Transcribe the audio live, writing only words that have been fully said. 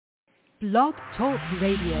Blog Talk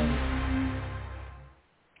Radio.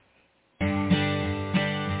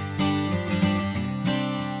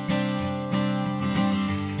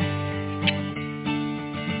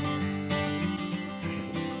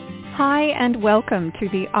 Hi, and welcome to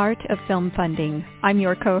The Art of Film Funding. I'm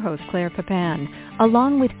your co-host, Claire Papin,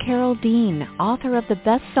 along with Carol Dean, author of the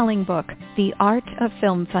best-selling book, The Art of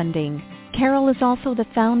Film Funding. Carol is also the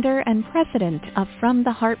founder and president of From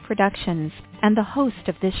the Heart Productions and the host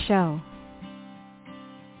of this show.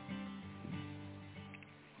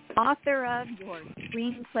 Author of Your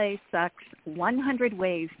Screenplay Sucks, 100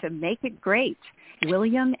 Ways to Make It Great,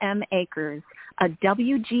 William M. Akers, a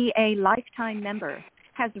WGA Lifetime member,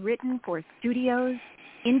 has written for studios,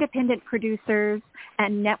 independent producers,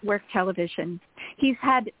 and network television. He's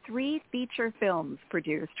had 3 feature films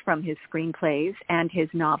produced from his screenplays and his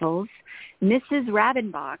novels. Mrs.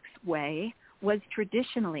 Ravenbach's Way was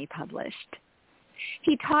traditionally published.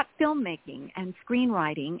 He taught filmmaking and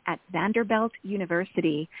screenwriting at Vanderbilt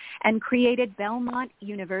University and created Belmont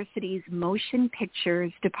University's Motion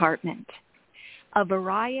Pictures Department, a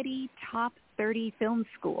variety top 30 film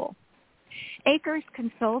school. Akers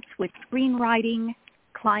consults with screenwriting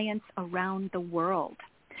clients around the world.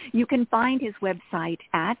 You can find his website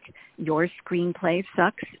at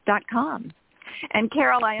yourscreenplaysucks.com. And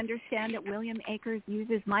Carol, I understand that William Akers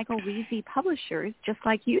uses Michael Weezy publishers just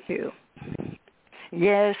like you do.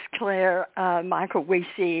 Yes, Claire, Michael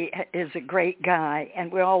Weezy is a great guy, and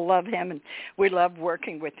we all love him, and we love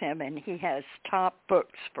working with him, and he has top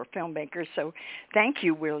books for filmmakers. So thank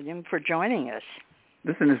you, William, for joining us.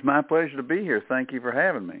 Listen, it's my pleasure to be here. Thank you for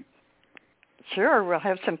having me. Sure, we'll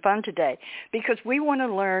have some fun today because we want to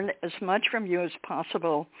learn as much from you as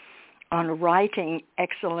possible on writing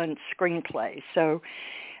excellent screenplays. So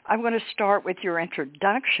I want to start with your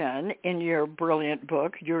introduction in your brilliant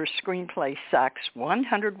book, Your Screenplay Sucks,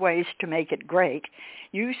 100 Ways to Make It Great.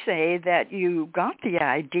 You say that you got the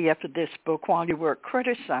idea for this book while you were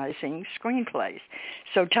criticizing screenplays.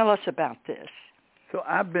 So tell us about this. So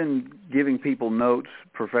I've been giving people notes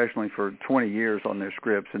professionally for 20 years on their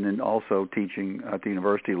scripts and then also teaching at the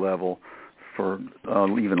university level for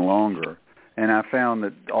even longer. And I found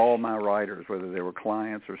that all my writers, whether they were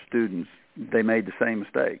clients or students, they made the same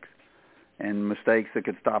mistakes and mistakes that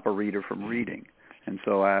could stop a reader from reading. And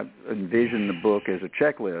so I envisioned the book as a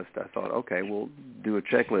checklist. I thought, okay, we'll do a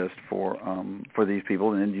checklist for these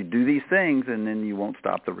people, and then you do these things, and then you won't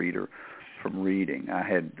stop the reader from reading. I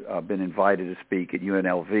had been invited to speak at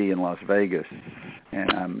UNLV in Las Vegas,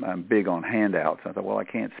 and I'm big on handouts. I thought, well, I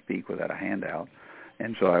can't speak without a handout.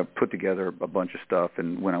 And so I put together a bunch of stuff,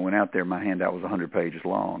 and when I went out there, my handout was 100 pages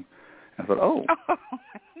long. I thought,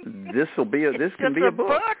 this can be a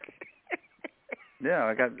book. Yeah,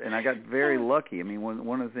 I got very lucky. I mean,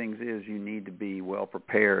 one of the things is you need to be well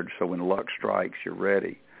prepared so when luck strikes, you're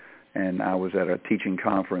ready. And I was at a teaching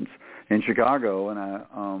conference in Chicago, and I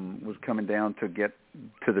was coming down to get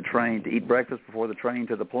to the train to eat breakfast before the train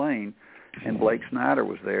to the plane, and Blake Snyder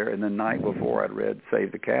was there. And the night before, I'd read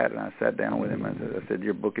Save the Cat, and I sat down with him. I said,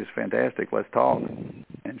 your book is fantastic. Let's talk.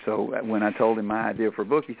 And so when I told him my idea for a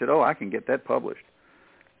book, he said, I can get that published.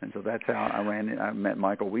 And so that's how I ran it. I met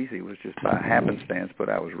Michael Weezy. It was just by happenstance, but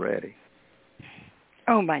I was ready.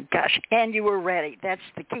 Oh, my gosh. And you were ready. That's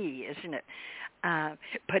the key, isn't it?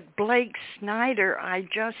 But Blake Snyder, I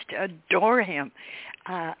just adore him.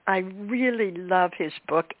 I really love his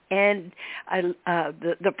book, and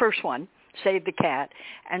the first one, Save the Cat,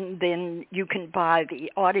 and then you can buy the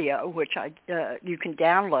audio, which you can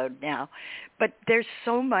download now. But there's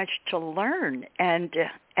so much to learn, and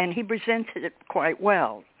he presents it quite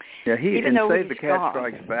well. Yeah, Save the Cat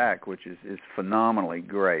Strikes Back, which is phenomenally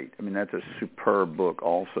great. I mean, that's a superb book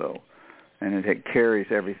also. And it carries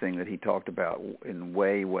everything that he talked about in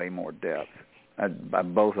way, way more depth.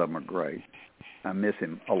 Both of them are great. I miss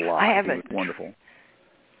him a lot. He was wonderful.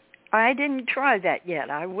 I didn't try that yet.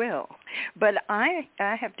 I will. But I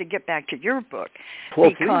have to get back to your book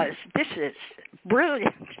because this is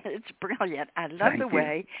brilliant. It's brilliant. I love the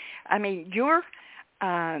way. I mean, your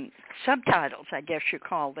subtitles, I guess you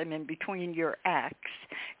call them, in between your acts,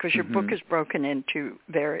 because your book is broken into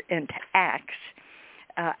acts.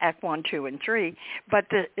 Act 1, 2, and 3, but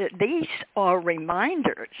these are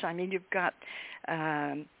reminders. I mean, you've got,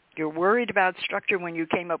 you're worried about structure when you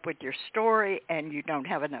came up with your story, and you don't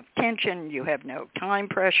have enough tension, you have no time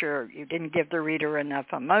pressure, you didn't give the reader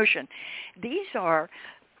enough emotion. These are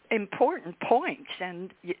important points,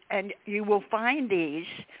 and you will find these,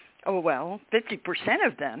 50%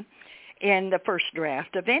 of them, in the first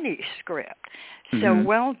draft of any script. So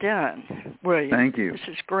well done, William. Thank you. This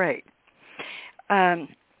is great.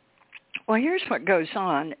 Well, here's what goes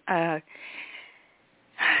on.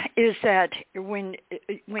 Is that when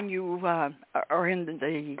you are in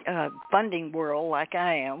the funding world like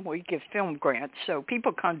I am, we give film grants. So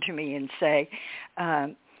people come to me and say,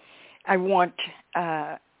 I want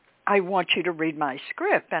you to read my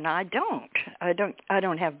script, and I don't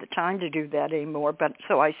have the time to do that anymore. But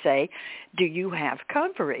so I say, do you have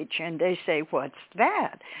coverage? And they say, what's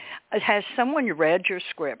that? Has someone read your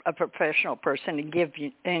script, a professional person,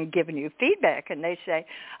 and given you feedback? And they say,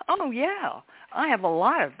 oh yeah, I have a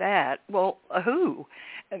lot of that. Well, who?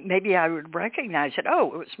 Maybe I would recognize it.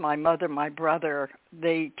 Oh, it was my mother, my brother,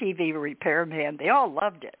 the TV repairman. They all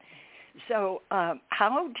loved it. So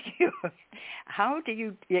how do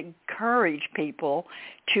you encourage people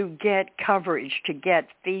to get coverage, to get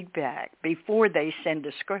feedback before they send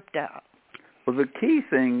a script out? Well, the key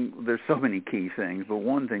thing, there's so many key things, but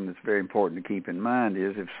one thing that's very important to keep in mind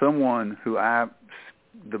is if someone who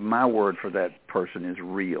my word for that person is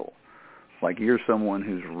real. Like you're someone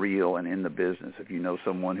who's real and in the business. If you know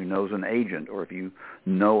someone who knows an agent, or if you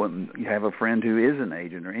have a friend who is an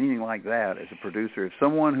agent, or anything like that as a producer, if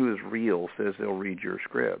someone who is real says they'll read your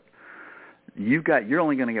script, you're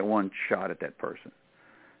only going to get one shot at that person.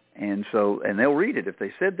 And they'll read it. If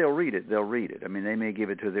they said they'll read it, they'll read it. I mean, they may give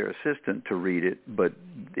it to their assistant to read it, but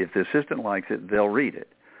if the assistant likes it, they'll read it.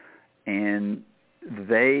 And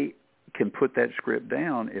they can put that script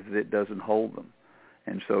down if it doesn't hold them.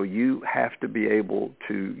 And so you have to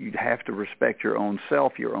respect your own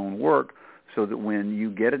self, your own work, so that when you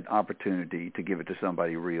get an opportunity to give it to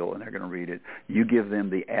somebody real and they're going to read it, you give them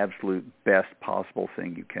the absolute best possible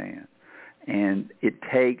thing you can. And it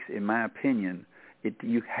takes, in my opinion,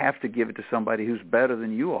 you have to give it to somebody who's better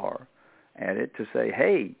than you are at it to say,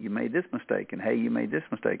 hey, you made this mistake, and hey, you made this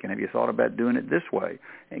mistake, and have you thought about doing it this way?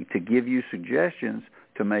 And to give you suggestions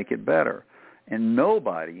to make it better. And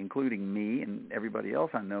nobody, including me and everybody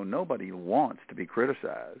else I know, nobody wants to be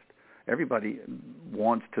criticized. Everybody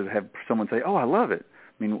wants to have someone say, oh, I love it.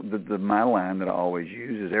 I mean, my line that I always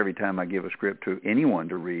use is every time I give a script to anyone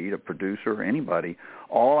to read, a producer or anybody,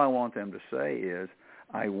 all I want them to say is,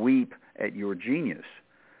 I weep at your genius.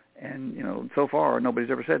 And, so far,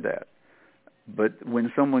 nobody's ever said that. But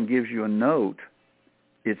when someone gives you a note,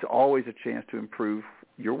 it's always a chance to improve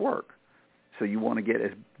your work. So you want to get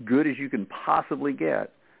as good as you can possibly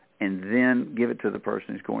get and then give it to the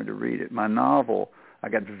person who's going to read it. My novel, I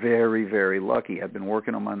got very, very lucky. I've been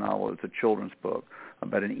working on my novel. It's a children's book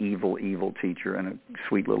about an evil, evil teacher and a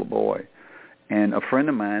sweet little boy. And a friend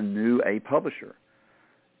of mine knew a publisher.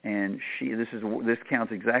 And this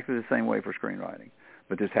counts exactly the same way for screenwriting,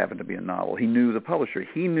 but this happened to be a novel. He knew the publisher.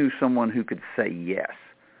 He knew someone who could say yes.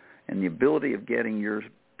 And the ability of getting your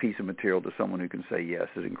piece of material to someone who can say yes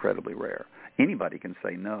is incredibly rare. Anybody can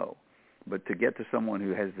say no, but to get to someone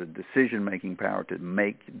who has the decision-making power to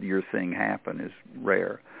make your thing happen is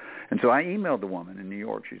rare. And so I emailed the woman in New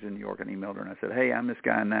York. She's in New York. And emailed her and I said, hey, I'm this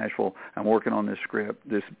guy in Nashville. I'm working on this script,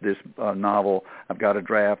 this novel. I've got a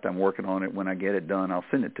draft. I'm working on it. When I get it done, I'll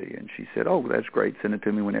send it to you. And she said, oh, that's great. Send it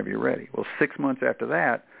to me whenever you're ready. Well, 6 months after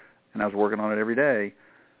that, and I was working on it every day,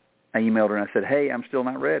 I emailed her and I said, hey, I'm still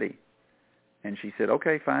not ready. And she said,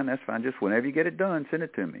 okay, fine, that's fine. Just whenever you get it done, send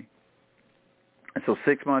it to me. And so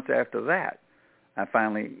 6 months after that, I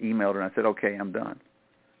finally emailed her and I said, okay, I'm done.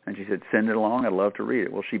 And she said, send it along. I'd love to read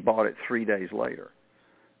it. Well, she bought it 3 days later.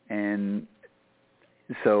 And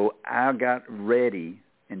so I got ready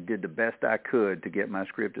and did the best I could to get my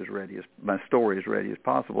script my story as ready as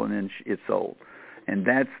possible, and then it sold. And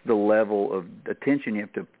that's the level of attention you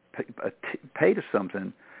have to pay to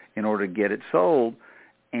something in order to get it sold.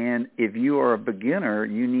 And if you are a beginner,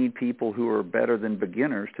 you need people who are better than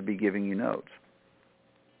beginners to be giving you notes.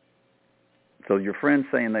 So your friends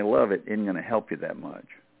saying they love it isn't going to help you that much,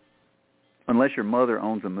 unless your mother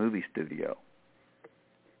owns a movie studio.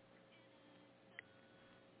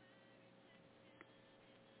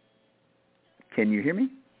 Can you hear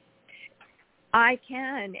me? I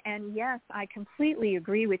can, and yes, I completely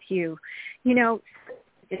agree with you.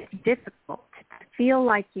 It's difficult to feel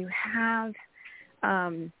like you have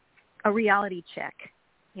a reality check,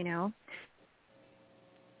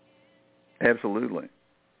 Absolutely.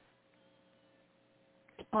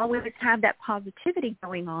 Always have that positivity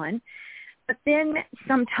going on, but then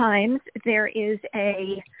sometimes there is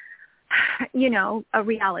a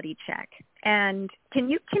reality check. And can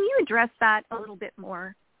you address that a little bit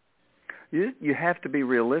more? You have to be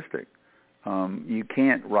realistic. You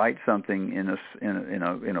can't write something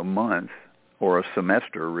in a month or a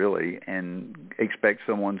semester, really, and expect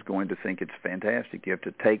someone's going to think it's fantastic. You have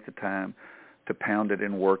to take the time to pound it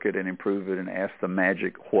and work it and improve it and ask the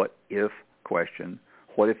magic what if question.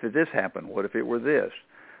 What if this happened? What if it were this?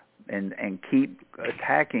 And keep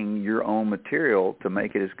attacking your own material to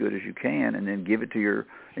make it as good as you can, and then give it to your,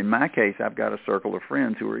 in my case, I've got a circle of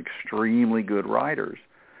friends who are extremely good writers,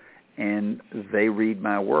 and they read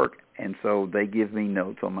my work, and so they give me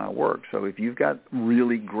notes on my work. So if you've got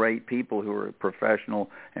really great people who are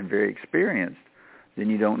professional and very experienced, then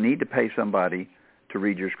you don't need to pay somebody to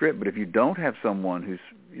read your script. But if you don't have someone who's,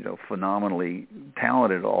 phenomenally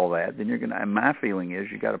talented at all that, then you're going to, and my feeling is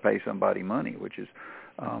you got to pay somebody money, which is,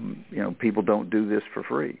 people don't do this for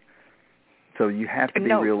free. So you have to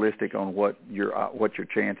be realistic on what your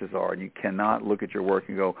chances are, and you cannot look at your work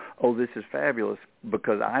and go, "Oh, this is fabulous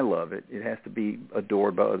because I love it." It has to be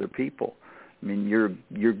adored by other people. I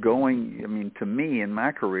mean, to me in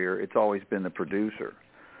my career, it's always been the producer.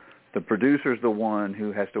 The producer's the one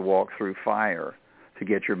who has to walk through fire to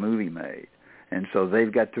get your movie made, and so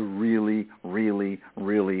they've got to really, really,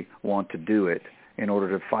 really want to do it. In order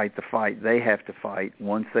to fight the fight they have to fight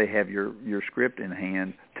once they have your script in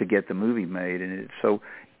hand to get the movie made. And it's so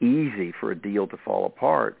easy for a deal to fall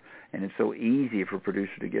apart, and it's so easy for a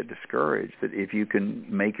producer to get discouraged, that if you can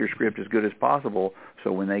make your script as good as possible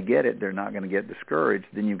so when they get it they're not going to get discouraged,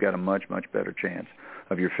 then you've got a much, much better chance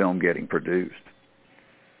of your film getting produced.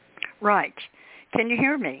 Right. Can you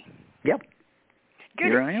hear me? Yep. Good.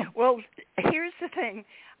 Here I am. Well, here's the thing.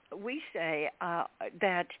 We say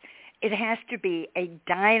that it has to be a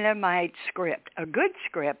dynamite script. A good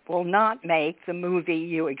script will not make the movie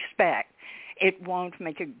you expect. It won't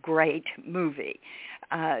make a great movie.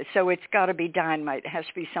 So it's got to be dynamite. It has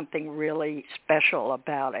to be something really special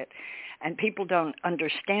about it. And people don't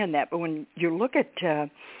understand that. But when you look at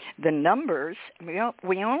the numbers,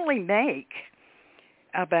 we only make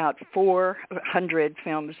about 400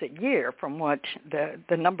 films a year from what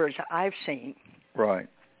the numbers I've seen. Right.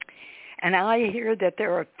 And I hear that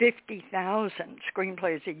there are 50,000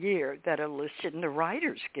 screenplays a year that are listed in the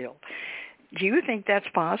Writers Guild. Do you think that's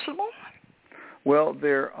possible? Well,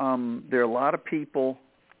 there are a lot of people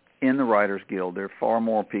in the Writers Guild. There are far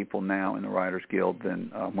more people now in the Writers Guild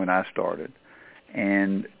than when I started.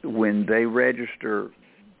 And when they register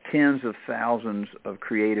tens of thousands of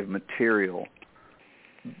creative material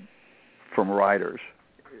from writers,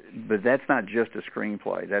 but that's not just a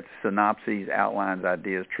screenplay. That's synopses, outlines,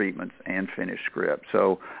 ideas, treatments, and finished scripts.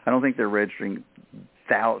 So I don't think they're registering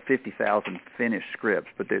 50,000 finished scripts,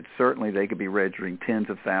 but certainly they could be registering tens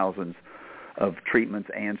of thousands of treatments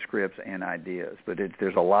and scripts and ideas. But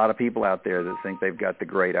there's a lot of people out there that think they've got the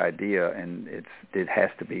great idea, and it has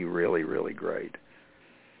to be really, really great.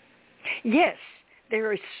 Yes,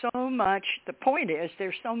 there is so much. The point is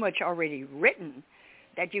there's so much already written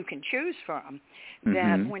that you can choose from,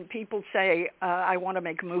 that when people say, I want to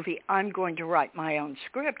make a movie, I'm going to write my own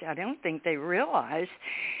script, I don't think they realize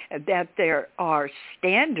that there are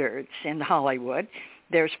standards in Hollywood.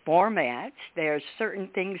 There's formats. There's certain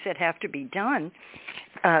things that have to be done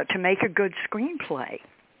to make a good screenplay,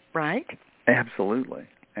 right? Absolutely.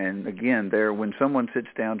 And again, when someone sits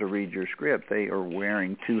down to read your script, they are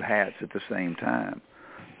wearing two hats at the same time,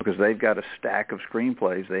 because they've got a stack of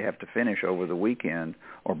screenplays they have to finish over the weekend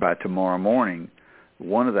or by tomorrow morning.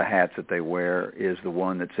 One of the hats that they wear is the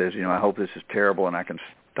one that says, I hope this is terrible and I can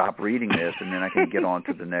stop reading this and then I can get on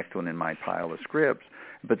to the next one in my pile of scripts.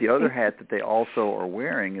 But the other hat that they also are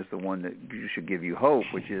wearing is the one that should give you hope,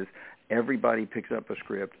 which is everybody picks up a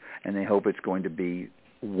script and they hope it's going to be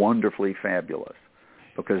wonderfully fabulous,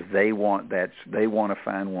 because they want to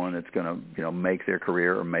find one that's going to make their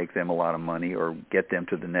career or make them a lot of money or get them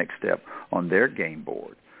to the next step on their game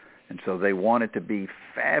board. And so they want it to be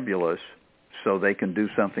fabulous so they can do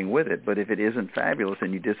something with it. But if it isn't fabulous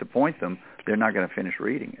and you disappoint them, they're not going to finish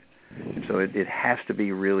reading it. And so it has to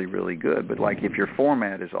be really, really good. But like if your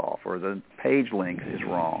format is off or the page length is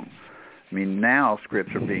wrong, I mean, now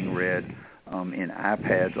scripts are being read in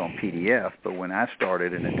iPads on PDF, but when I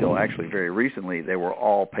started, and until actually very recently, they were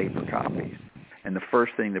all paper copies. And the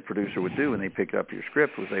first thing the producer would do when they picked up your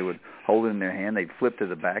script was they would hold it in their hand, they'd flip to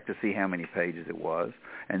the back to see how many pages it was,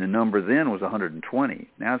 and the number then was 120.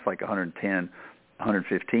 Now it's like 110,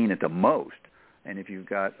 115 at the most. And if you've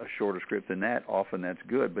got a shorter script than that, often that's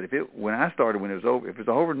good. But when I started, if it was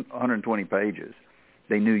over 120 pages,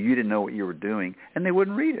 they knew you didn't know what you were doing, and they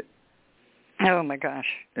wouldn't read it. Oh, my gosh.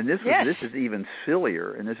 And this is even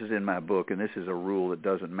sillier, and this is in my book, and this is a rule that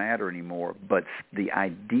doesn't matter anymore, but the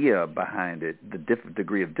idea behind it, the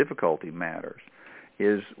degree of difficulty matters,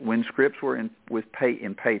 is when scripts were in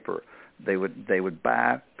paper, they would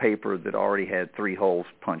buy paper that already had 3 holes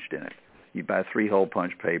punched in it. You buy 3-hole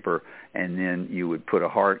punch paper, and then you would put a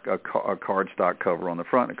cardstock cover on the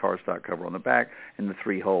front, a cardstock cover on the back, and the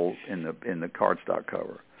 3 holes in the cardstock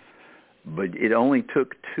cover. But it only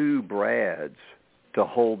took 2 brads to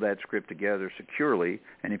hold that script together securely.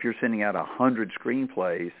 And if you're sending out 100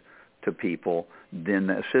 screenplays to people, then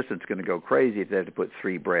the assistant's going to go crazy if they have to put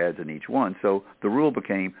 3 brads in each one. So the rule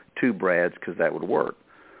became 2 brads because that would work.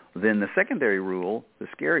 Then the secondary rule, the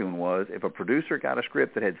scary one, was if a producer got a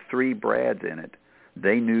script that had 3 brads in it,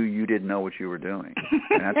 they knew you didn't know what you were doing.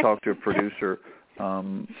 And I talked to a producer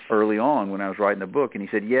early on when I was writing the book, and he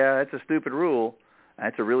said, yeah, that's a stupid rule.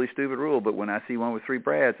 That's a really stupid rule, but when I see one with 3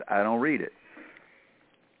 brads, I don't read it.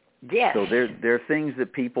 Yes. So there are things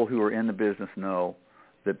that people who are in the business know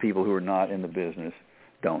that people who are not in the business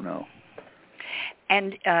don't know.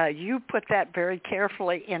 And you put that very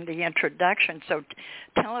carefully in the introduction. So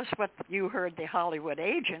tell us what you heard the Hollywood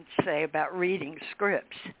agents say about reading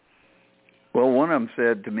scripts. Well, one of them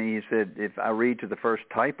said to me, he said, if I read to the first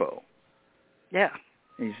typo. Yeah.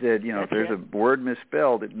 He said, you know, if there's a word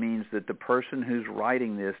misspelled, it means that the person who's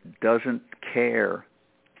writing this doesn't care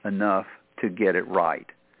enough to get it right.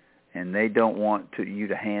 And they don't want you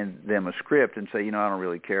to hand them a script and say, you know, I don't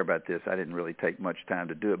really care about this. I didn't really take much time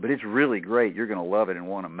to do it. But it's really great. You're going to love it and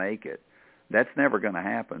want to make it. That's never going to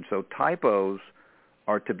happen. So typos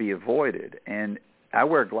are to be avoided. And I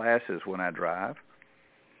wear glasses when I drive.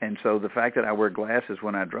 And so the fact that I wear glasses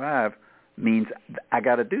when I drive means I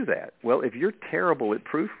got to do that. Well, if you're terrible at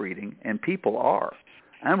proofreading, and people are,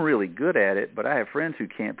 I'm really good at it, but I have friends who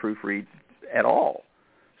can't proofread at all.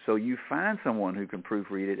 So you find someone who can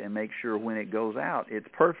proofread it and make sure when it goes out, it's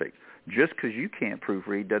perfect. Just because you can't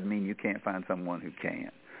proofread doesn't mean you can't find someone who can,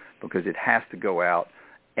 because it has to go out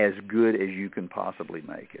as good as you can possibly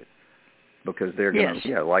make it. Because they're going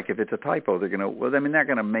to, like if it's a typo, they're going to, well, I mean, they're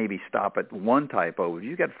going to maybe stop at 1 typo. If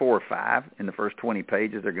you've got 4 or 5 in the first 20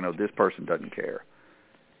 pages, they're going to, this person doesn't care.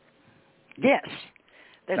 Yes.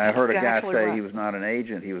 I heard a guy say he was not an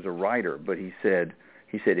agent, he was a writer, but he said,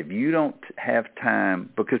 if you don't have time,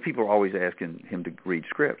 because people are always asking him to read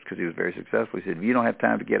scripts because he was very successful, he said, if you don't have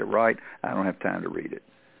time to get it right, I don't have time to read it.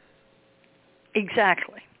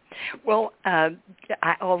 Exactly. Well, I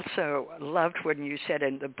also loved when you said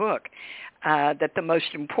in the book that the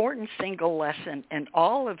most important single lesson in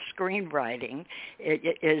all of screenwriting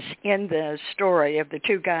is in the story of the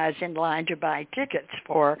 2 guys in line to buy tickets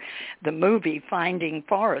for the movie Finding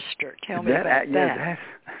Forrester. Tell me about that.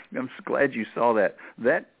 I'm glad you saw that.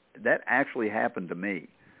 That actually happened to me.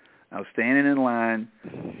 I was standing in line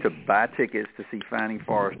to buy tickets to see Finding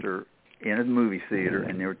Forrester in a movie theater,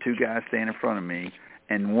 and there were 2 guys standing in front of me.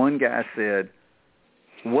 And one guy said,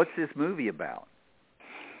 what's this movie about?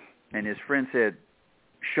 And his friend said,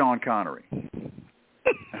 Sean Connery.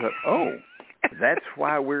 I thought, oh, that's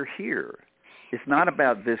why we're here. It's not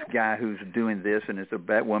about this guy who's doing this and it's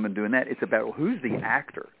about woman doing that. It's about who's the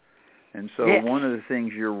actor. And so one of the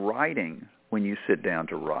things you're writing when you sit down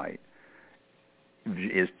to write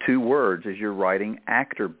is 2 words as you're writing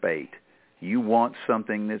actor bait. You want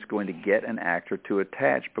something that's going to get an actor to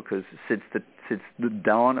attach, because since the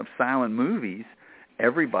dawn of silent movies,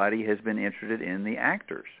 everybody has been interested in the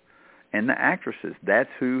actors and the actresses. That's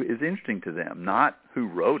who is interesting to them, not who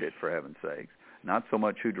wrote it, for heaven's sakes, not so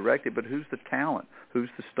much who directed, but who's the talent, who's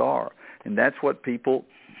the star. And that's what people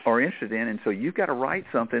are interested in. And so you've got to write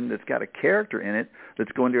something that's got a character in it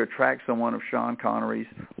that's going to attract someone of Sean Connery's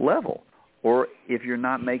level. Or if you're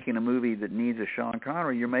not making a movie that needs a Sean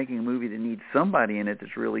Connery, you're making a movie that needs somebody in it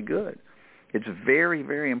that's really good. It's very,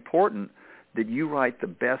 very important that you write the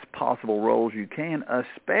best possible roles you can,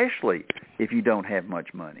 especially if you don't have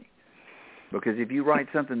much money. Because if you write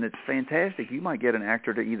something that's fantastic, you might get an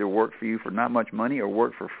actor to either work for you for not much money or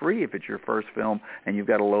work for free if it's your first film and you've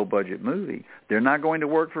got a low-budget movie. They're not going to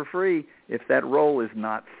work for free if that role is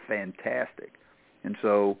not fantastic. And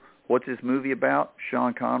so what's this movie about?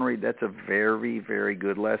 Sean Connery. That's a very, very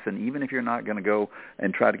good lesson, even if you're not going to go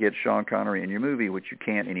and try to get Sean Connery in your movie, which you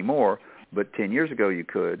can't anymore, but 10 years ago you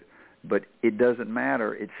could. But it doesn't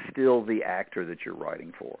matter. It's still the actor that you're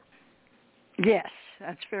writing for. Yes,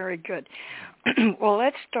 that's very good. Well,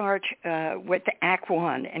 let's start with Act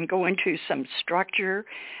 1 and go into some structure,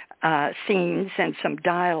 scenes, and some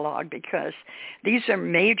dialogue, because these are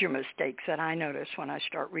major mistakes that I notice when I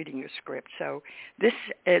start reading a script. So this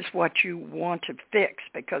is what you want to fix,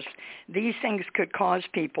 because these things could cause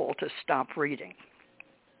people to stop reading.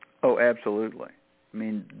 Oh, absolutely. I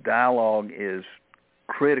mean, dialogue is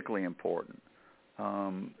critically important.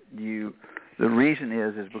 The reason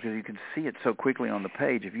is because you can see it so quickly on the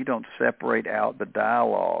page. If you don't separate out the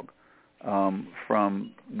dialogue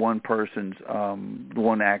from one person's,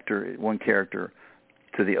 one actor, one character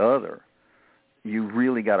to the other, you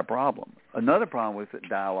really got a problem. Another problem with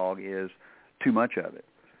dialogue is too much of it.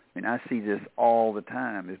 I mean, I see this all the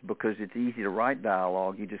time. Is because it's easy to write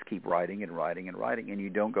dialogue. You just keep writing and writing and writing, and you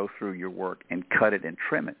don't go through your work and cut it and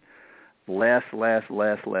trim it. Less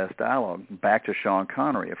dialogue. Back to Sean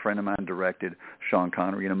Connery. A friend of mine directed Sean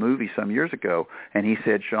Connery in a movie some years ago, and he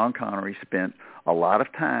said Sean Connery spent a lot of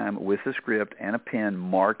time with the script and a pen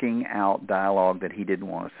marking out dialogue that he didn't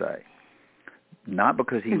want to say. Not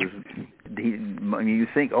because he was, you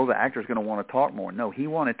think, the actor's going to want to talk more. No, he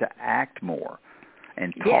wanted to act more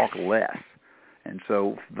and talk less. And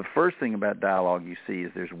so the first thing about dialogue you see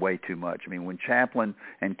is there's way too much. I mean, when Chaplin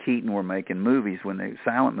and Keaton were making movies,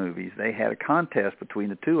 silent movies, they had a contest between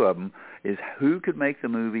the two of them is who could make the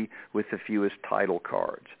movie with the fewest title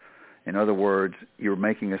cards. In other words, you're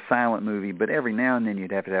making a silent movie, but every now and then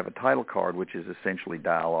you'd have to have a title card, which is essentially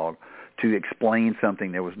dialogue, to explain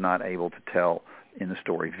something that was not able to tell in the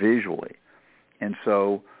story visually. And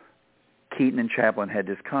so Keaton and Chaplin had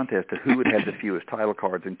this contest to who would have the fewest title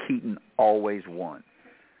cards, and Keaton always won.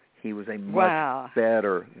 He was a much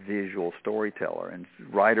better visual storyteller. And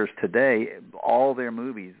writers today, all their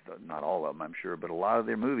movies, not all of them I'm sure, but a lot of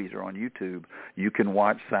their movies are on YouTube. You can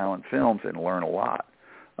watch silent films and learn a lot.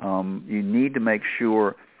 You need to make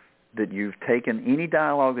sure that you've taken any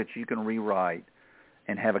dialogue that you can rewrite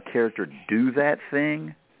and have a character do that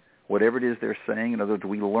thing, whatever it is they're saying. In other words,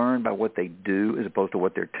 we learn by what they do as opposed to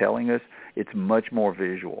what they're telling us. It's much more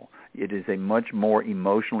visual. It is a much more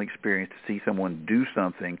emotional experience to see someone do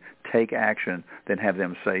something, take action, than have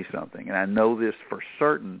them say something. And I know this for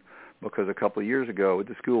certain because a couple of years ago at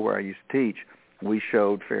the school where I used to teach, we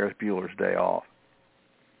showed Ferris Bueller's Day Off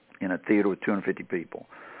in a theater with 250 people.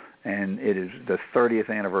 And it is the 30th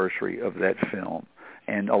anniversary of that film.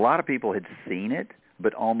 And a lot of people had seen it,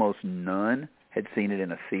 but almost none had seen it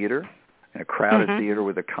in a theater. In a crowded theater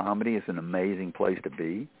with a comedy is an amazing place to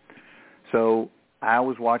be. So I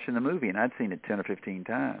was watching the movie, and I'd seen it 10 or 15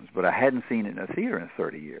 times, but I hadn't seen it in a theater in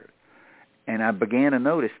 30 years. And I began to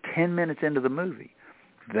notice 10 minutes into the movie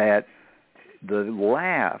that the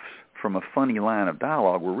laughs from a funny line of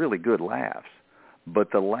dialogue were really good laughs,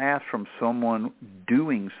 but the laughs from someone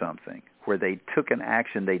doing something, where they took an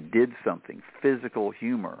action, they did something, physical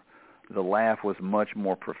humor, the laugh was much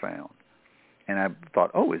more profound. And I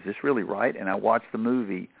thought, is this really right? And I watched the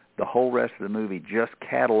movie, the whole rest of the movie, just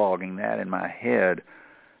cataloging that in my head,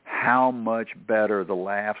 how much better the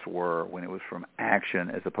laughs were when it was from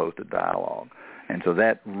action as opposed to dialogue. And so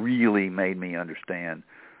that really made me understand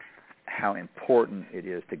how important it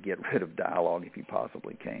is to get rid of dialogue if you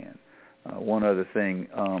possibly can. One other thing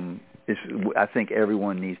is I think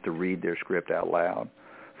everyone needs to read their script out loud.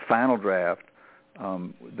 Final Draft,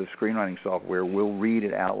 the screenwriting software, will read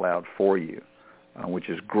it out loud for you, which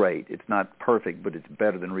is great. It's not perfect, but it's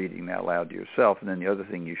better than reading it out loud to yourself. And then the other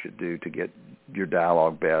thing you should do to get your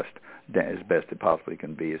dialogue as best it possibly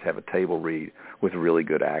can be is have a table read with really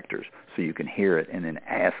good actors so you can hear it and then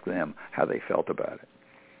ask them how they felt about it.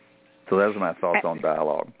 So those are my thoughts on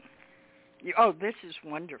dialogue. Oh, this is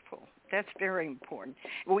wonderful. That's very important.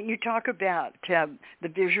 When you talk about the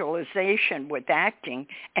visualization with acting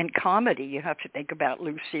and comedy, you have to think about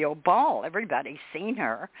Lucille Ball. Everybody's seen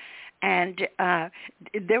her. And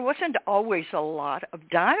there wasn't always a lot of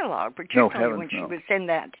dialogue, particularly when she was in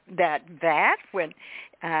that vat, when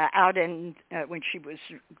she was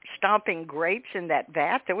stomping grapes in that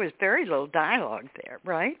vat. There was very little dialogue there,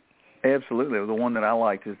 right? Absolutely. The one that I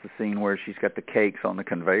liked is the scene where she's got the cakes on the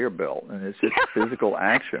conveyor belt, and it's just physical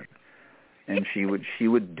action. And she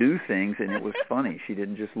would do things, and it was funny. She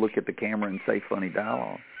didn't just look at the camera and say funny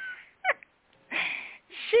dialogue.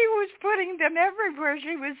 She was putting them everywhere.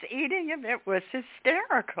 She was eating them. It was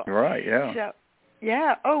hysterical. Right, yeah. So,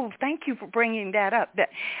 yeah. Oh, thank you for bringing that up.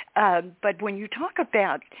 But when you talk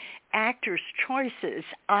about actors' choices,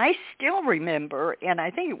 I still remember, and I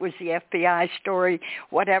think it was the FBI story,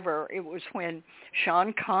 whatever, it was when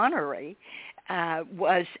Sean Connery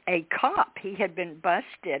was a cop. He had been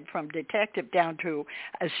busted from detective down to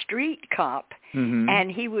a street cop, and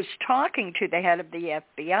he was talking to the head of the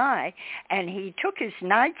FBI, and he took his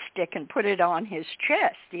nightstick and put it on his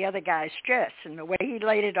chest, the other guy's chest, and the way he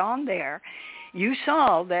laid it on there, you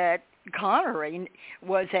saw that Connery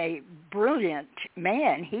was a brilliant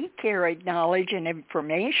man. He carried knowledge and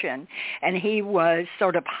information, and he was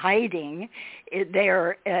sort of hiding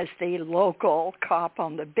there as the local cop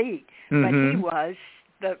on the beat. But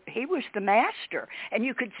he was the master, and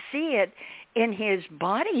you could see it in his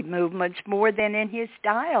body movements more than in his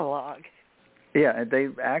dialogue. Yeah,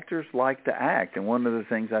 actors like to act, and one of the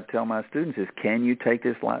things I tell my students is, can you take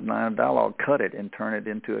this line of dialogue, cut it, and turn it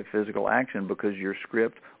into a physical action, because your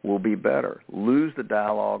script will be better. Lose the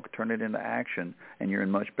dialogue, turn it into action, and you're in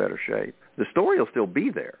much better shape. The story will still be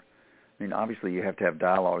there. I mean, obviously you have to have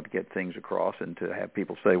dialogue to get things across and to have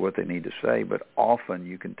people say what they need to say, but often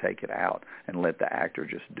you can take it out and let the actor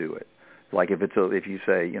just do it. Like if you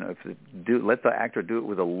say, let the actor do it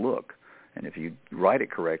with a look. And if you write it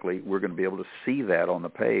correctly, we're going to be able to see that on the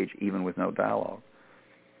page, even with no dialogue.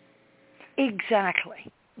 Exactly.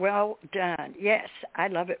 Well done. Yes, I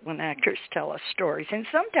love it when actors tell us stories. And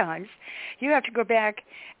sometimes you have to go back.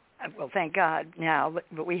 Well, thank God now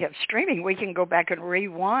that we have streaming, we can go back and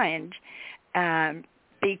rewind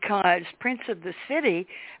because Prince of the City,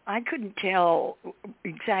 I couldn't tell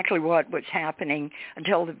exactly what was happening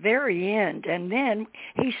until the very end. And then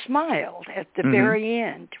he smiled at the very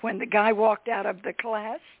end when the guy walked out of the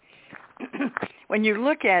class. When you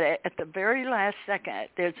look at it at the very last second,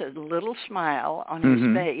 there's a little smile on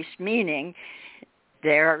his face, meaning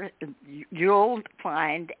there you'll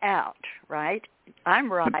find out, right?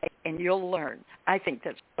 I'm right, and you'll learn. I think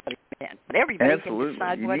that's what he meant. But everybody can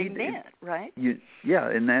decide what he meant, right? Yeah,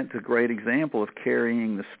 and that's a great example of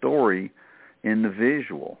carrying the story in the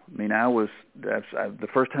visual. I mean, the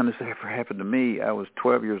first time this ever happened to me, I was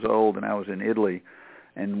 12 years old, and I was in Italy,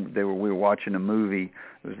 and we were watching a movie.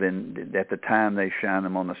 It was then, at the time, they shined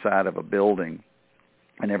them on the side of a building,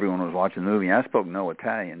 and everyone was watching the movie. I spoke no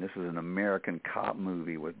Italian. This was an American cop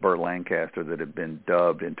movie with Burt Lancaster that had been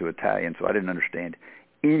dubbed into Italian, so I didn't understand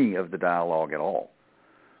any of the dialogue at all.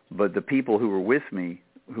 But the people who were with me,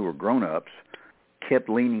 who were grown-ups, kept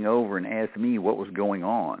leaning over and asked me what was going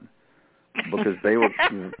on, because they were,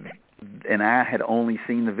 and I had only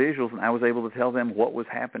seen the visuals, and I was able to tell them what was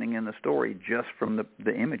happening in the story just from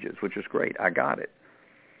the images, which is great. I got it.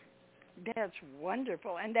 That's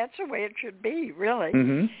wonderful, and that's the way it should be,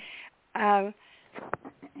 really. Okay,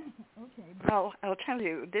 well, I'll tell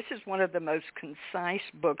you, this is one of the most concise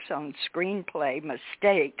books on screenplay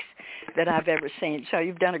mistakes that I've ever seen. So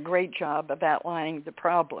you've done a great job of outlining the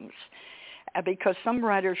problems, because some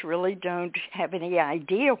writers really don't have any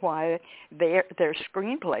idea why their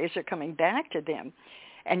screenplays are coming back to them.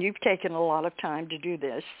 And you've taken a lot of time to do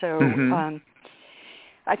this. So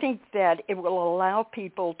I think that it will allow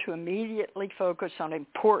people to immediately focus on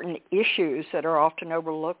important issues that are often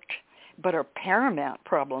overlooked but are paramount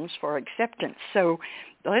problems for acceptance. So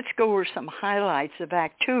let's go over some highlights of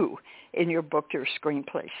Act 2 in your book, Your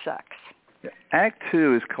Screenplay Sucks. Act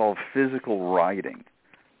 2 is called physical writing.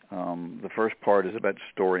 The first part is about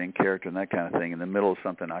story and character and that kind of thing. In the middle is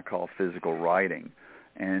something I call physical writing.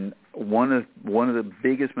 And one of the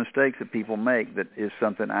biggest mistakes that people make, that is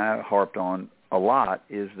something I harped on a lot,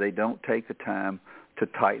 is they don't take the time to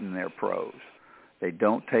tighten their prose. They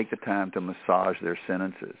don't take the time to massage their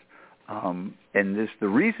sentences. And the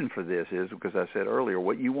reason for this is because I said earlier,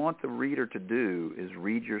 what you want the reader to do is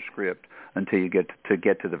read your script until you get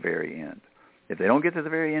to the very end. If they don't get to the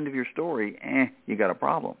very end of your story, you got a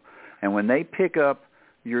problem. And when they pick up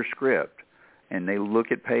your script and they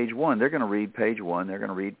look at page 1, they're going to read page 1, they're going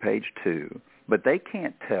to read page 2, but they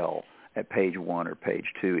can't tell at page 1 or page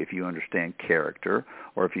 2 if you understand character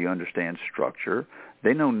or if you understand structure.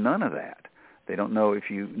 They know none of that. They don't know if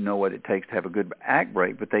you know what it takes to have a good act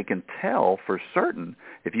break, but they can tell for certain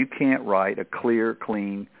if you can't write a clear,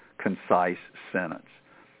 clean, concise sentence.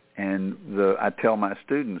 And I tell my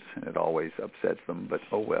students, and it always upsets them, but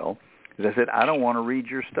oh well, is I said, I don't want to read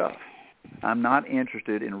your stuff. I'm not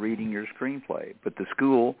interested in reading your screenplay, but the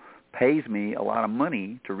school pays me a lot of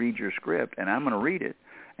money to read your script, and I'm going to read it,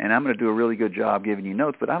 and I'm going to do a really good job giving you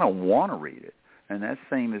notes, but I don't want to read it. And that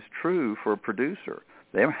same is true for a producer.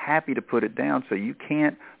 They're happy to put it down, so you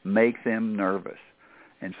can't make them nervous.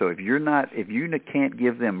 And so if you can't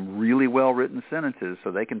give them really well-written sentences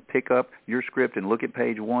so they can pick up your script and look at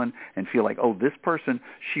page 1 and feel like, oh, this person,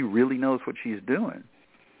 she really knows what she's doing,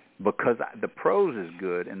 because the prose is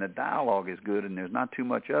good and the dialogue is good and there's not too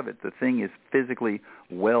much of it. The thing is physically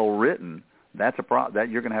well-written. That's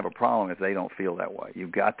that you're going to have a problem if they don't feel that way.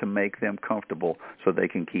 You've got to make them comfortable so they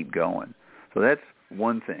can keep going. So that's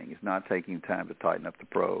one thing, is not taking time to tighten up the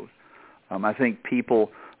prose. I think people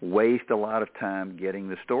waste a lot of time getting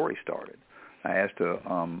the story started. I asked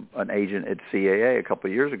an agent at CAA a couple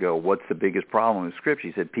of years ago, what's the biggest problem with scripts?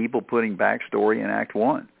 He said, people putting backstory in Act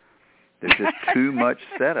 1. There's just too much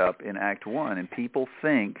setup in Act 1. And people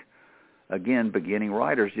think, again, beginning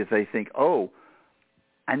writers, if they think, oh,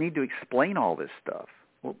 I need to explain all this stuff.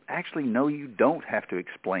 Well, actually, no, you don't have to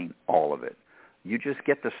explain all of it. You just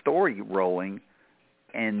get the story rolling,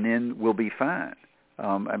 and then we'll be fine.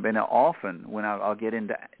 I mean, often when I'll get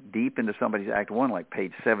deep into somebody's Act 1, like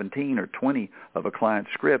page 17 or 20 of a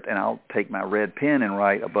client's script, and I'll take my red pen and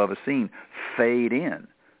write above a scene, fade in,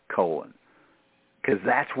 because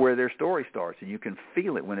that's where their story starts, and you can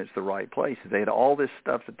feel it when it's the right place. They had all this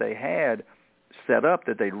stuff that they had set up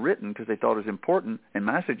that they'd written because they thought it was important, and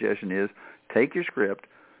my suggestion is take your script,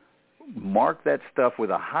 mark that stuff with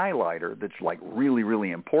a highlighter that's like really,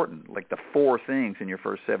 really important, like the 4 things in your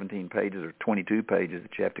first 17 pages or 22 pages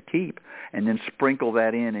that you have to keep, and then sprinkle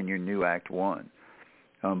that in your new Act 1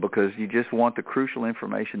 because you just want the crucial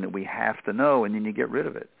information that we have to know, and then you get rid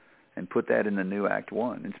of it and put that in the new Act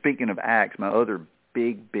 1. And speaking of acts, my other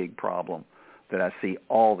big, big problem that I see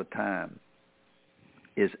all the time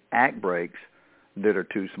is act breaks that are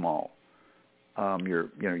too small.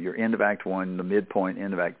 Your end of Act 1, the midpoint,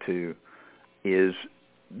 end of Act 2, is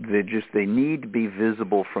they need to be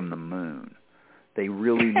visible from the moon. They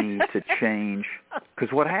really need to change,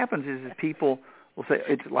 because what happens is people will say,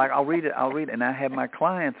 it's like, I'll read it, and I have my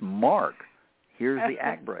clients mark, here's the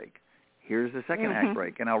act break. Here's the second act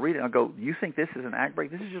break. And I'll read it, and I'll go, you think this is an act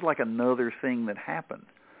break? This is just like another thing that happened.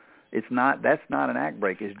 That's not an act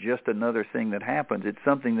break. It's just another thing that happens. It's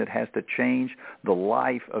something that has to change the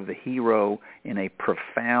life of the hero in a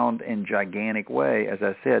profound and gigantic way, as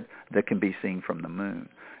I said, that can be seen from the moon.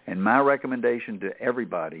 And my recommendation to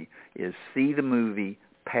everybody is see the movie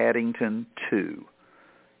Paddington 2.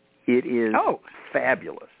 It is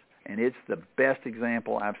fabulous. And it's the best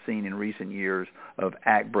example I've seen in recent years of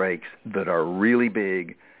act breaks that are really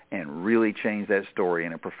big and really change that story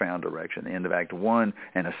in a profound direction. The end of Act 1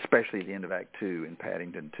 and especially the end of Act 2 in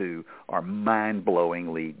Paddington 2 are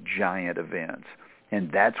mind-blowingly giant events.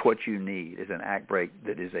 And that's what you need, is an act break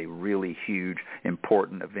that is a really huge,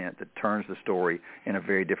 important event that turns the story in a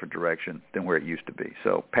very different direction than where it used to be.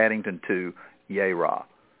 So Paddington 2, yay rah.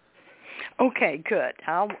 Okay, good.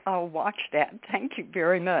 I'll watch that. Thank you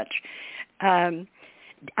very much.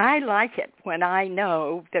 I like it when I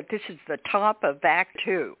know that this is the top of Act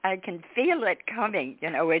 2. I can feel it coming.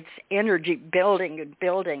 It's energy building and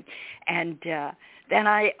building. And then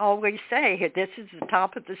I always say, this is the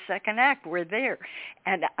top of the second act. We're there.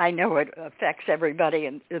 And I know it affects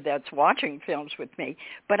everybody that's watching films with me,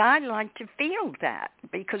 but I like to feel that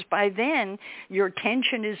because by then your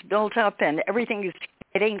tension is built up and everything is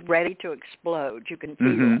getting ready to explode. You can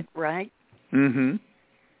feel it, right? Mm-hmm.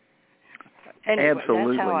 Anyway,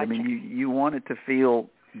 absolutely. That's how I mean, you want it to feel,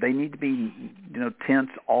 they need to be, tense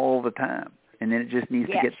all the time. And then it just needs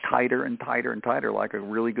to get tighter and tighter and tighter, like a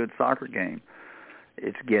really good soccer game.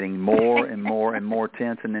 It's getting more and more and more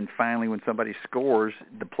tense, and then finally when somebody scores,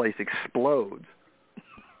 the place explodes.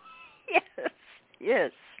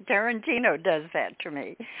 Yes. Tarantino does that to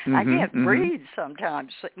me. I can't breathe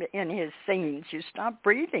sometimes in his scenes. You stop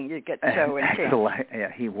breathing, you get so intense.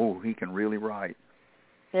 Yeah, he can really write.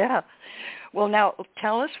 Yeah. Well, now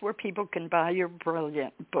tell us where people can buy your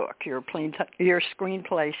brilliant book, your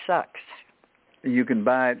Screenplay Sucks. You can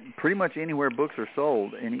buy it pretty much anywhere books are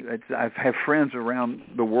sold. I have friends around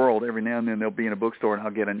the world. Every now and then they'll be in a bookstore, and I'll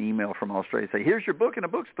get an email from Australia say, "Here's your book in a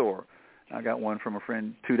bookstore." I got one from a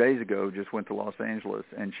friend 2 days ago. Just went to Los Angeles,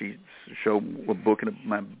 and she showed a book and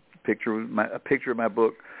a picture of my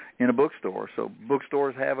book in a bookstore. So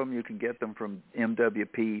bookstores have them. You can get them from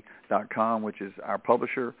mwp.com, which is our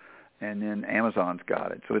publisher, and then Amazon's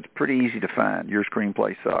got it. So it's pretty easy to find. Your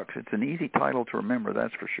Screenplay Sucks. It's an easy title to remember,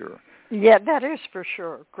 that's for sure. Yeah, that is for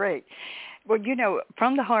sure. Great. Well,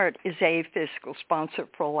 From the Heart is a fiscal sponsor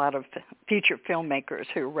for a lot of feature filmmakers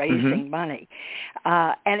who are raising money.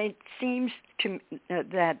 And it seems to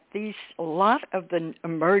that a lot of the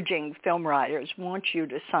emerging film writers want you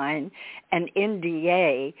to sign an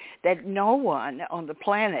NDA that no one on the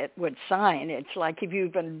planet would sign. It's like if you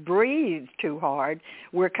even breathe too hard,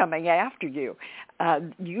 we're coming after you.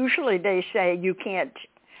 Usually they say you can't.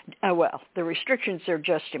 The restrictions are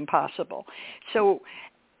just impossible. So,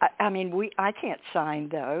 I can't sign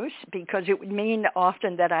those because it would mean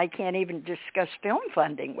often that I can't even discuss film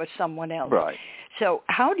funding with someone else. Right. So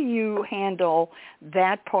how do you handle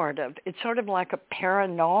that part of it? It's sort of like a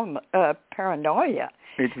paranoia.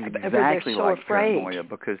 It's exactly like paranoia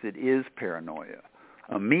because it is paranoia.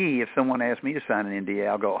 If someone asks me to sign an NDA,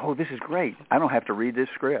 I'll go, "Oh, this is great. I don't have to read this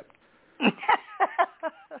script."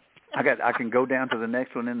 I can go down to the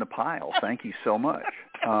next one in the pile. Thank you so much.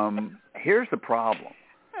 Here's the problem.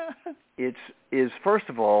 First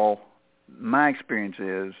of all, my experience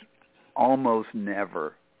is almost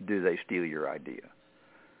never do they steal your idea.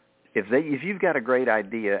 If you've got a great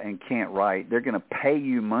idea and can't write, they're going to pay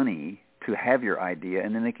you money to have your idea,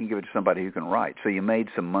 and then they can give it to somebody who can write. So you made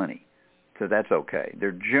some money. So that's okay.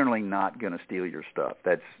 They're generally not going to steal your stuff.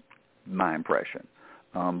 That's my impression.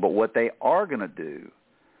 But what they are going to do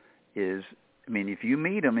is, I mean, if you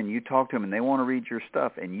meet them and you talk to them and they want to read your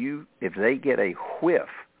stuff, and if they get a whiff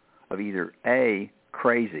of either A,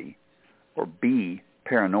 crazy, or B,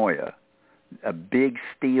 paranoia, a big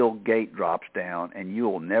steel gate drops down and you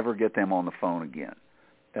will never get them on the phone again.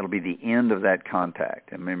 That'll be the end of that contact.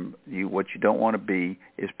 I mean, what you don't want to be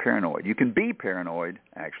is paranoid. You can be paranoid,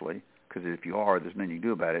 actually, because if you are, there's nothing you can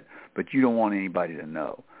do about it, but you don't want anybody to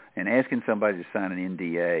know. And asking somebody to sign an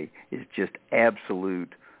NDA is just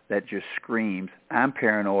absolute. That just screams, I'm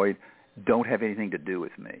paranoid, don't have anything to do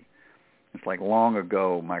with me. It's like long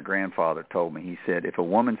ago my grandfather told me, he said, if a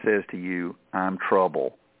woman says to you, I'm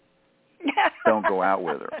trouble, don't go out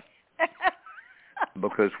with her.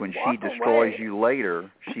 Because when she destroys you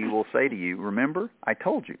later, she will say to you, remember, I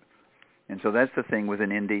told you. And so that's the thing with an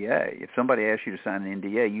NDA. If somebody asks you to sign an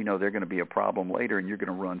NDA, you know they're going to be a problem later and you're going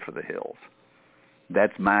to run for the hills.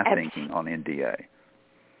 That's my thinking on NDA.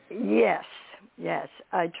 Yes,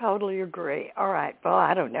 I totally agree. All right, well,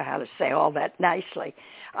 I don't know how to say all that nicely.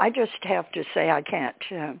 I just have to say I can't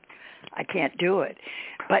do it.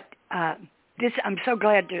 But I'm so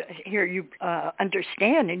glad to hear you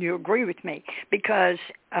understand and you agree with me, because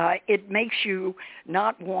it makes you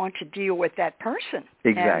not want to deal with that person.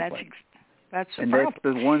 Exactly. And that's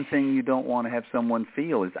the one thing you don't want to have someone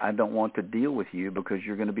feel is, I don't want to deal with you because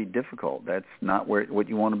you're going to be difficult. That's not what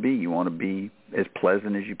you want to be. You want to be as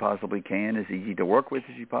pleasant as you possibly can, as easy to work with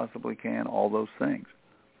as you possibly can, all those things.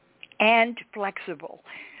 And flexible.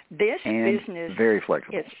 This business very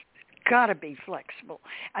flexible. It's got to be flexible.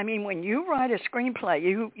 I mean, when you write a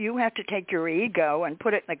screenplay, you have to take your ego and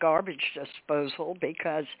put it in the garbage disposal,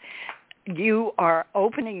 because you are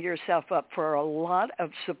opening yourself up for a lot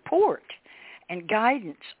of support and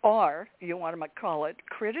guidance, or you want to call it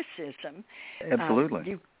criticism.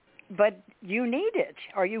 Absolutely. But you need it,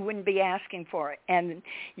 or you wouldn't be asking for it. And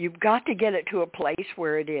you've got to get it to a place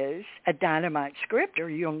where it is a dynamite script, or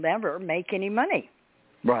you'll never make any money.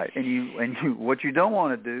 Right. And you what you don't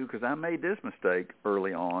want to do, because I made this mistake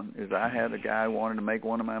early on, is I had a guy who wanted to make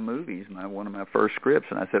one of my movies, one of my first scripts,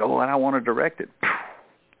 and I said, oh, I want to direct it.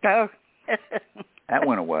 Oh. That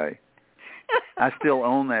went away. I still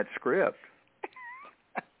own that script.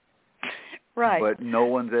 Right. But no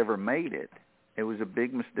one's ever made it. It was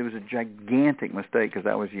a gigantic mistake because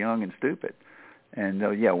I was young and stupid. And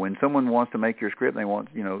when someone wants to make your script, and they want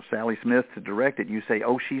Sally Smith to direct it, you say,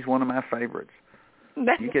 "Oh, she's one of my favorites."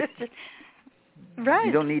 Right.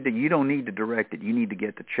 You don't need to direct it. You need to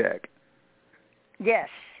get the check. Yes,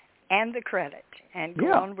 and the credit, and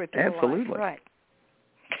go on with your absolutely. life. Right.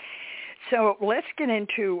 So let's get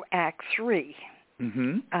into Act 3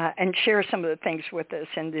 and share some of the things with us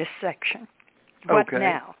in this section. What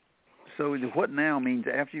now? So the what now means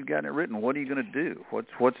after you've gotten it written, what are you going to do?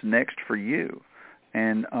 What's next for you?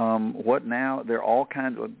 And what now? There are all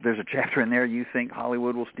kinds of. There's a chapter in there. You think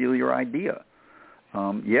Hollywood will steal your idea?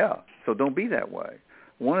 So don't be that way.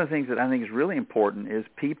 One of the things that I think is really important is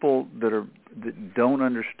people that don't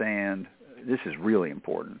understand. This is really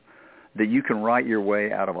important, that you can write your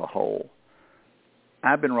way out of a hole.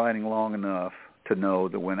 I've been writing long enough to know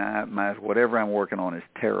that when whatever I'm working on is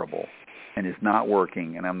terrible and is not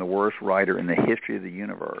working, and I'm the worst writer in the history of the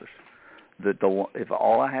universe, that if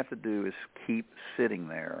all I have to do is keep sitting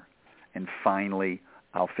there, and finally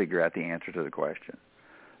I'll figure out the answer to the question.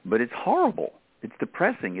 But it's horrible. It's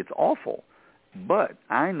depressing. It's awful. But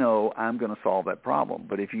I know I'm going to solve that problem.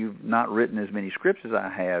 But if you've not written as many scripts as I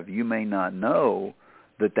have, you may not know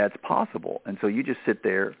that that's possible. And so you just sit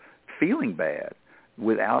there feeling bad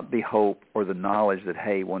without the hope or the knowledge that,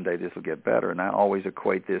 hey, one day this will get better. And I always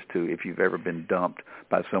equate this to if you've ever been dumped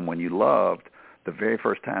by someone you loved, the very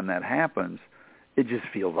first time that happens, it just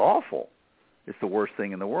feels awful. It's the worst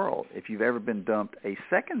thing in the world. If you've ever been dumped a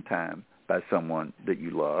second time by someone that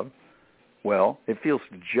you love, well, it feels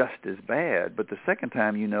just as bad, but the second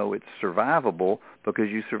time you know it's survivable because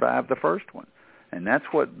you survived the first one. And that's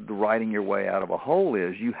what writing your way out of a hole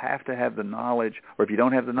is. You have to have the knowledge, or if you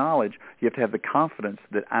don't have the knowledge, you have to have the confidence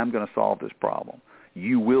that I'm going to solve this problem.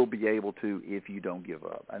 You will be able to if you don't give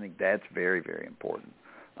up. I think that's very, very important.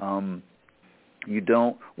 You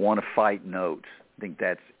don't want to fight notes. I think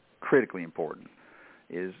that's critically important.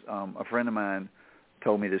 A friend of mine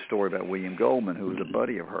told me this story about William Goldman, who was a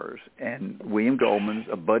buddy of hers. And William Goldman's,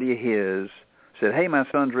 a buddy of his, said, hey, my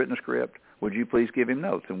son's written a script. Would you please give him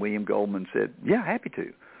notes? And William Goldman said, yeah, happy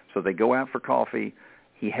to. So they go out for coffee.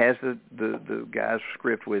 He has the guy's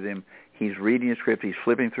script with him. He's reading his script. He's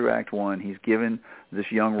flipping through Act 1. He's giving this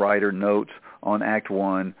young writer notes on Act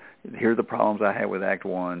 1. Here are the problems I had with Act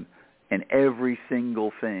 1. And every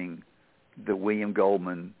single thing that William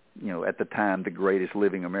Goldman, at the time the greatest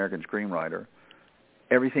living American screenwriter,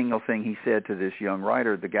 every single thing he said to this young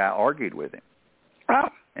writer, the guy argued with him. Oh.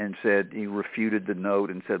 And said he refuted the note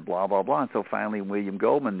and said blah, blah, blah. And so finally William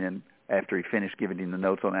Goldman then, after he finished giving him the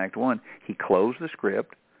notes on Act 1, he closed the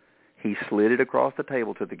script, he slid it across the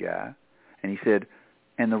table to the guy, and he said,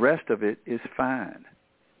 and the rest of it is fine.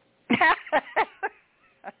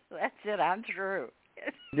 That's it, I'm through.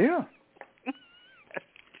 Yeah.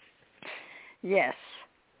 Yes,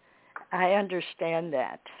 I understand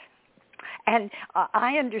that. And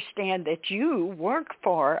I understand that you work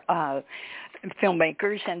for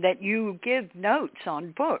filmmakers and that you give notes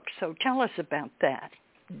on books. So tell us about that.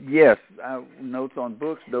 Yes, notes on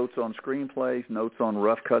books, notes on screenplays, notes on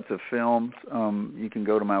rough cuts of films. You can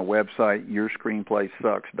go to my website,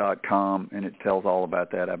 yourscreenplaysucks.com, and it tells all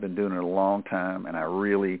about that. I've been doing it a long time, and I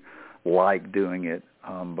really like doing it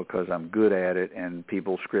because I'm good at it, and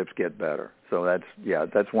people's scripts get better. So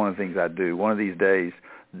that's one of the things I do. One of these days,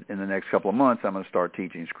 in the next couple of months, I'm going to start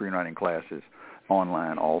teaching screenwriting classes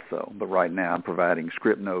online also. But right now, I'm providing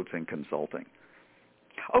script notes and consulting.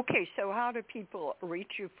 Okay, so how do people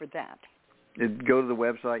reach you for that? Go to the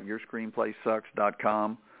website,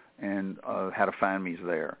 yourscreenplaysucks.com, and how to find me is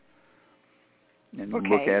there. And look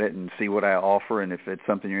at it and see what I offer, and if it's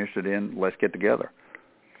something you're interested in, let's get together.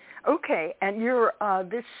 Okay, and your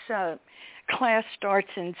this class starts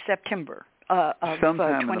in September of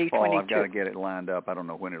sometime 2022. in the fall. I've got to get it lined up. I don't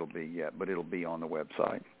know when it'll be yet, but it'll be on the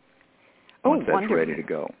website once that's ready to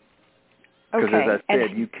go. Because as I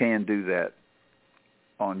said, you can do that.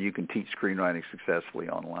 You can teach screenwriting successfully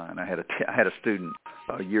online. I had a student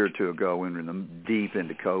a year or two ago when we were deep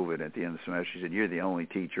into COVID at the end of the semester. She said, "You're the only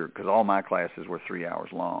teacher," because all my classes were 3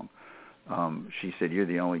 hours long. She said, "You're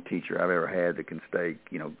the only teacher I've ever had that can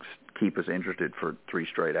keep us interested for 3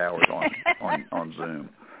 straight hours on Zoom."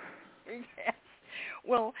 Yes.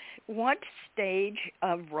 Well, what stage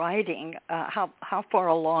of writing, how far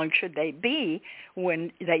along should they be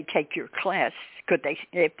when they take your class? Could they,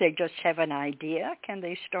 if they just have an idea, can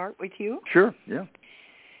they start with you? Sure, yeah.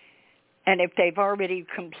 And if they've already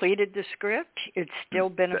completed the script, it's still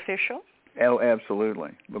beneficial? Oh,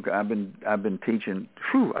 absolutely. Look, I've been teaching.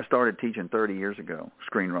 I started teaching 30 years ago,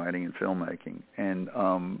 screenwriting and filmmaking, and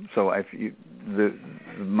so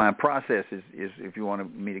my process is if you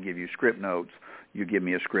want me to give you script notes, you give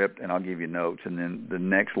me a script and I'll give you notes, and then the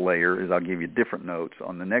next layer is I'll give you different notes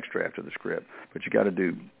on the next draft of the script. But you got to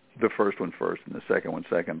do the first one first and the second one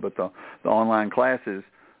second. But the online classes,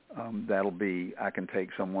 that'll be I can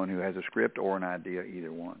take someone who has a script or an idea,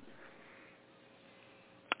 either one.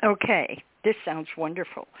 Okay, this sounds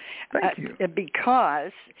wonderful. Thank you.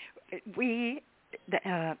 Because we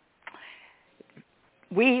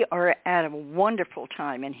are at a wonderful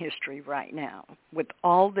time in history right now with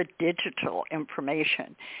all the digital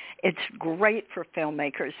information. It's great for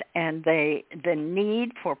filmmakers, and the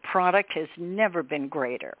need for product has never been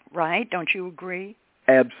greater, right? Don't you agree?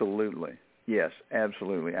 Absolutely. Yes,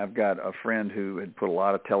 absolutely. I've got a friend who had put a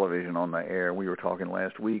lot of television on the air. We were talking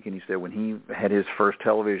last week, and he said when he had his first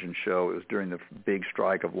television show, it was during the big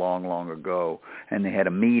strike of long, long ago, and they had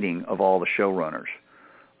a meeting of all the showrunners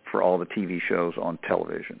for all the TV shows on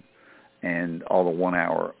television and all the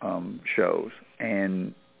 1-hour shows.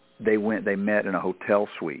 And they met in a hotel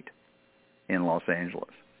suite in Los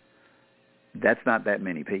Angeles. That's not that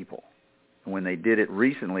many people. When they did it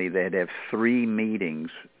recently, they'd have 3 meetings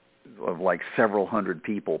of like several hundred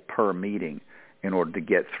people per meeting in order to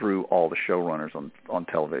get through all the showrunners on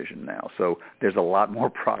television now. So there's a lot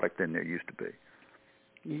more product than there used to be.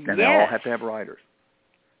 And yes. They all have to have writers.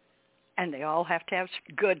 And they all have to have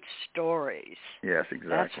good stories. Yes, exactly.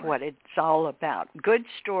 That's what it's all about. Good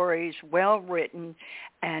stories, well written,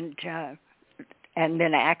 and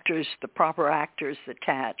then actors, the proper actors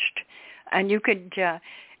attached. And you can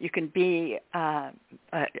be an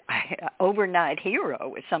overnight hero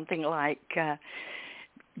with something like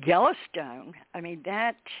Yellowstone. I mean,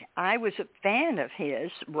 I was a fan of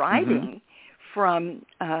his writing from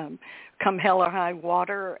Come Hell or High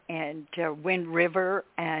Water and Wind River,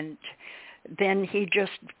 and then he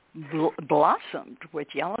just blossomed with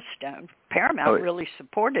Yellowstone. Paramount really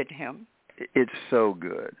supported him. It's so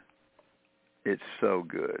good. It's so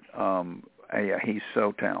good. He's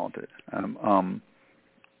so talented.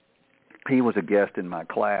 He was a guest in my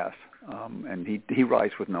class, and he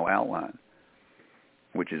writes with no outline,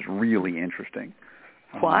 which is really interesting.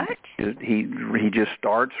 What? He just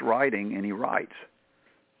starts writing and he writes,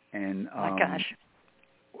 and my gosh,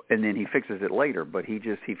 and then he fixes it later. But he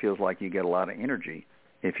feels like you get a lot of energy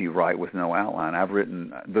if you write with no outline. I've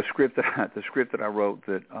written the script that I wrote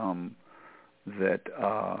that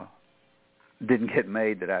that didn't get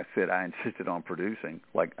made that I said I insisted on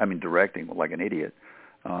directing like an idiot.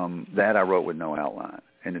 That I wrote with no outline,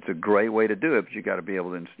 and it's a great way to do it. But you got to be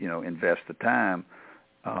able to, invest the time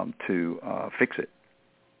to fix it.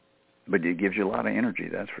 But it gives you a lot of energy,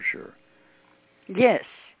 that's for sure. Yes.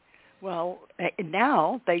 Well,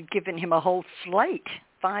 now they've given him a whole slate,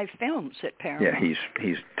 5 films at Paramount. Yeah,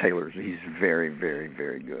 he's Taylor's. He's very, very,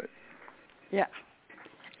 very good. Yeah.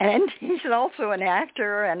 And he's also an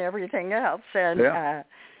actor and everything else. And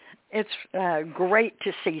it's great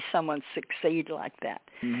to see someone succeed like that.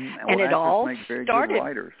 Mm-hmm. And it all make very started. Good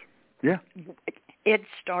writers. Yeah. It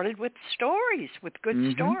started with stories, with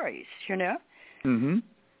good stories, Mm-hmm.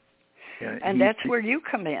 Yeah, and that's where you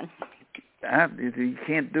come in. You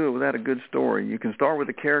can't do it without a good story. You can start with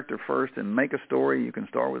a character first and make a story. You can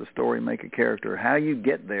start with a story and make a character. How you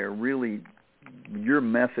get there, really, your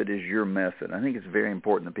method is your method. I think it's very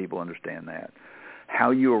important that people understand that.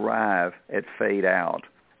 How you arrive at fade out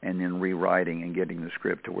and then rewriting and getting the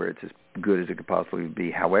script to where it's as good as it could possibly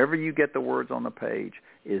be. However you get the words on the page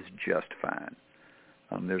is just fine.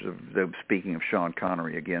 Speaking of Sean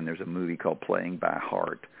Connery, again, there's a movie called Playing by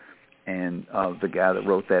Heart. And the guy that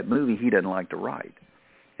wrote that movie, he doesn't like to write.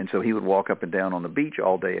 And so he would walk up and down on the beach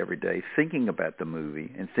all day, every day, thinking about the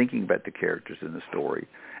movie and thinking about the characters in the story.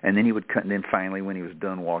 And then he would cut, and then finally, when he was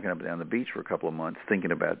done walking up and down the beach for a couple of months,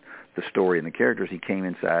 thinking about the story and the characters, he came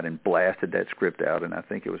inside and blasted that script out in, I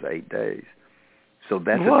think it was 8 days. So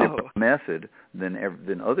that's a different method than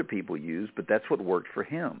other people use, but that's what worked for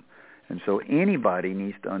him. And so anybody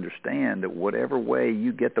needs to understand that whatever way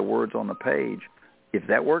you get the words on the page, if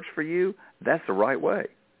that works for you, that's the right way.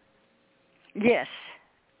 Yes,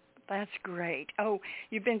 that's great. Oh,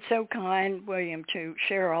 you've been so kind, William, to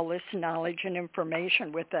share all this knowledge and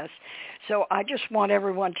information with us. So I just want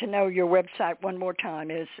everyone to know your website one more time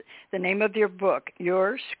is the name of your book,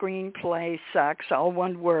 Your Screenplay Sucks, all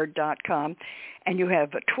one word, .com. And you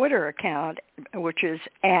have a Twitter account, which is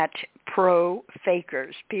at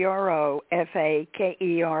ProFakers,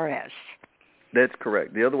 PROFAKERS. That's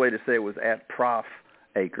correct. The other way to say it was at Prof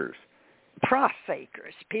Akers. Prof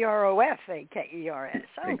Akers, PROFAKERS. Oh,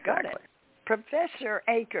 exactly. Got it. Professor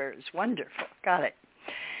Akers. Wonderful. Got it.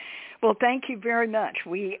 Well, thank you very much.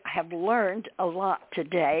 We have learned a lot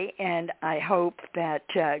today, and I hope that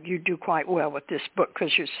you do quite well with this book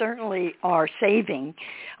because you certainly are saving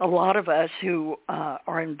a lot of us who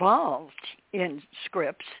are involved in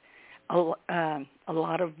scripts a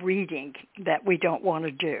lot of reading that we don't want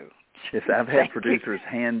to do. Yes, I've had producers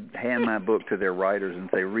hand my book to their writers and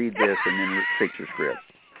say, read this and then fix your script.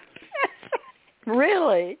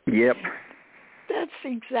 Really? Yep. That's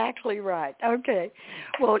exactly right. Okay.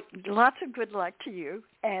 Well, lots of good luck to you.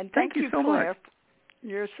 And thank you so Claire. much.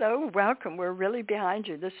 You're so welcome. We're really behind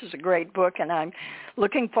you. This is a great book, and I'm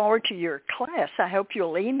looking forward to your class. I hope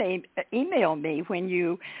you'll email me when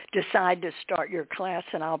you decide to start your class,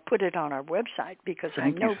 and I'll put it on our website because I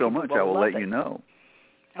know Thank you so much. I will let you know.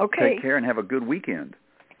 Okay. Take care and have a good weekend.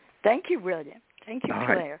 Thank you, William. Thank you, All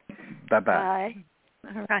Claire. Right. Bye-bye. Bye.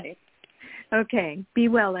 All right. Okay. Be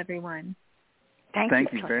well, everyone.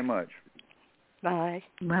 Thank you very much. Bye.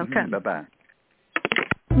 Welcome. Bye-bye.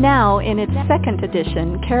 Now, in its second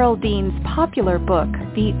edition, Carol Dean's popular book,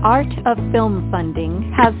 The Art of Film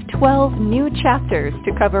Funding, has 12 new chapters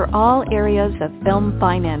to cover all areas of film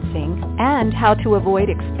financing and how to avoid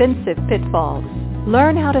expensive pitfalls.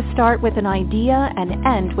 Learn how to start with an idea and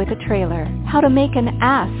end with a trailer, how to make an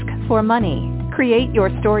ask for money, create your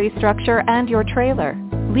story structure and your trailer,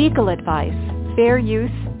 legal advice, fair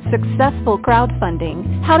use, successful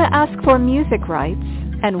crowdfunding, how to ask for music rights,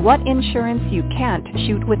 and what insurance you can't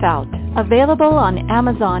shoot without. Available on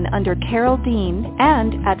Amazon under Carol Dean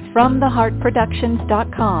and at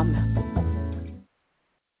FromTheHeartProductions.com.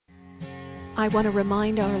 I want to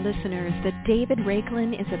remind our listeners that David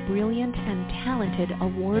Rakelin is a brilliant and talented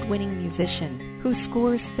award-winning musician who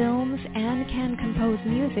scores films and can compose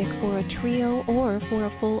music for a trio or for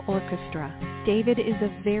a full orchestra. David is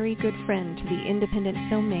a very good friend to the independent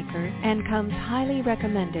filmmaker and comes highly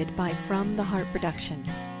recommended by From the Heart Productions.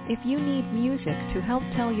 If you need music to help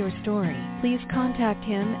tell your story, please contact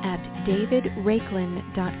him at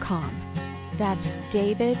davidrakelin.com. That's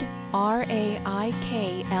David, RAIKLEN.com.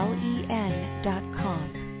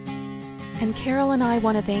 And Carol and I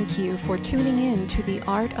want to thank you for tuning in to The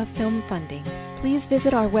Art of Film Funding. Please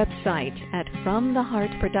visit our website at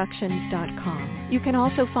FromTheHeartProductions.com. You can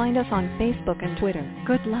also find us on Facebook and Twitter.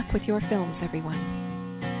 Good luck with your films, everyone.